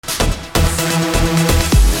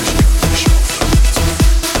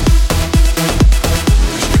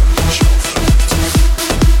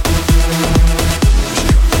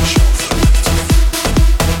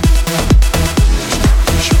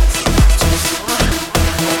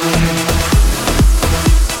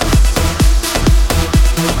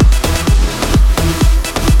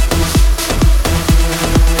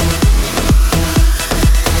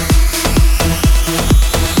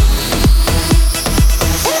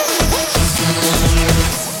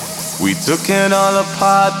Took it all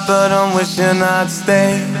apart, but I'm wishing I'd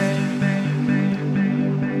stay.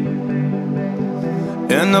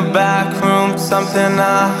 In the back room, something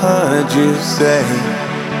I heard you say.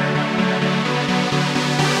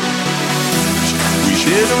 We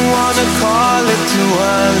didn't wanna call it too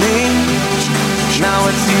early. Now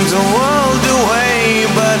it seems a world away,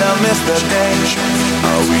 but I miss the day.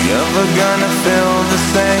 Are we ever gonna feel the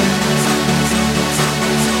same?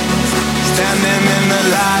 Standing in the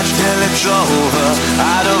light till it's over,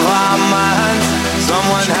 out of our minds.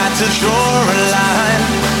 Someone had to draw a line.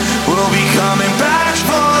 We'll be coming back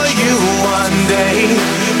for you one day.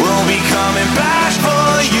 We'll be coming back for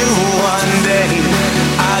you